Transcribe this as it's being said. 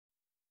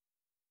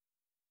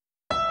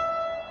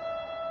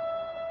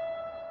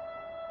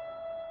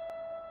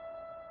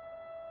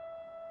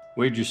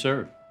Where'd you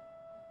serve?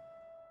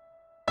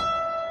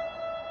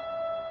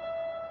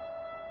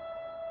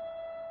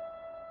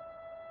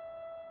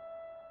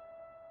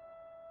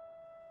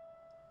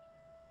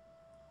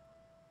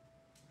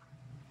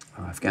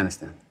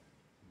 Afghanistan.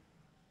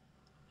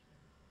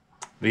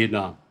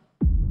 Vietnam.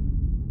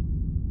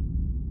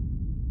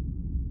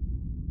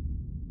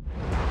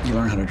 You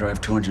learn how to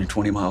drive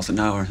 220 miles an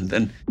hour, and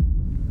then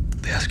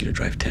they ask you to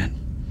drive 10.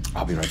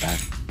 I'll be right back.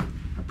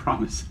 I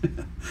promise.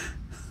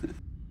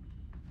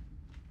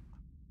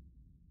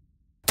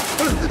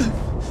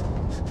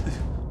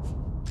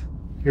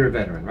 You're a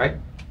veteran, right?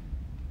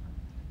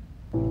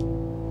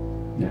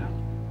 Yeah.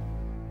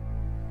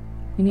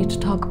 We need to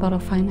talk about our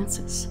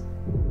finances.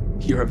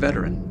 You're a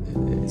veteran.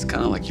 It's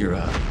kind of like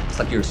it's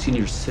like you're a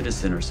senior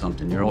citizen or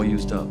something. You're all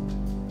used up.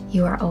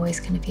 You are always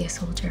going to be a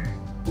soldier.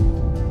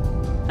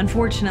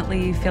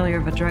 Unfortunately, failure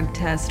of a drug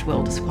test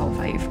will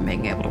disqualify you from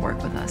being able to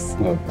work with us.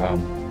 Well,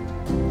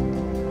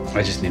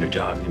 I just need a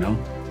job, you know?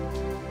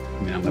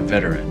 I mean, I'm a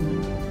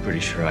veteran. I'm pretty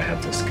sure I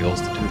have the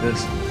skills to do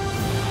this.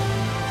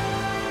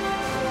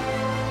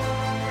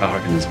 How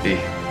hard can this be?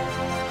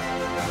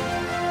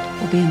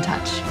 We'll be in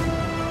touch.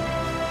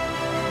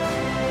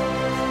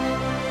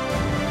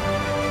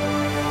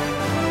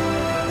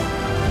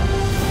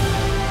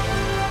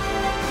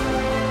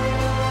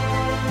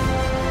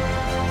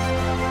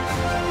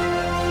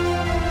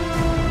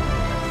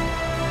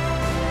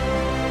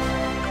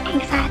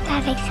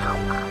 Anxiety so,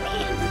 Mommy.